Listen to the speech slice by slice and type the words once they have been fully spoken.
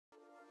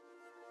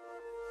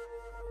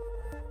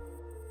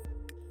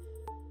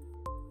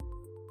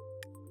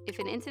If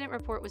an incident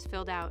report was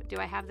filled out, do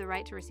I have the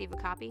right to receive a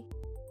copy?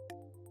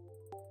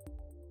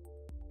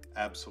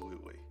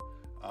 Absolutely.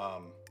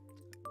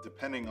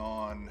 Depending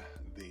on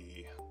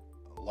the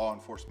law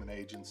enforcement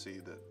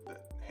agency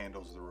that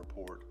handles the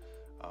report,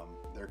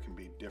 there can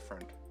be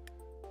different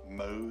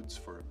modes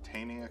for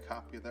obtaining a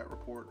copy of that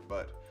report,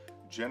 but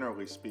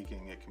generally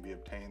speaking, it can be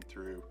obtained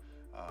through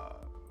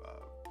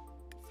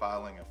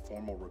filing a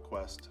formal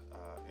request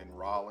in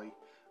Raleigh,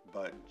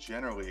 but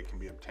generally it can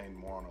be obtained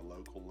more on a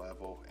local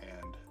level,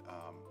 and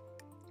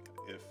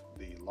if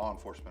the law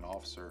enforcement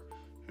officer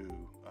who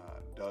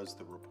does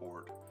the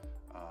report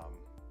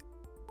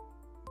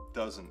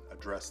doesn't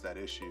address that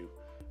issue,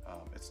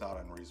 it's not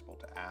unreasonable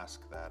to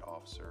ask that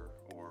officer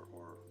or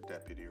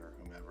deputy or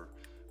whomever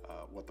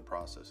what the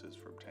process is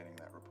for obtaining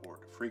that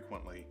report.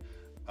 Frequently,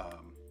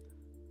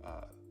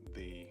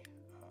 the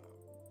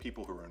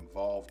people who are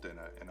involved in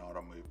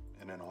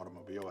an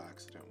automobile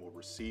accident will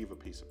receive a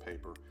piece of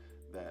paper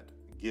that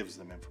gives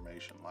them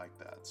information like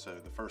that. So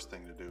the first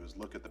thing to do is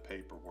look at the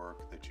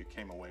paperwork that you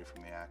came away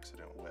from the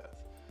accident with,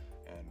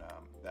 and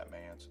that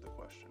may answer the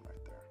question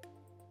right there.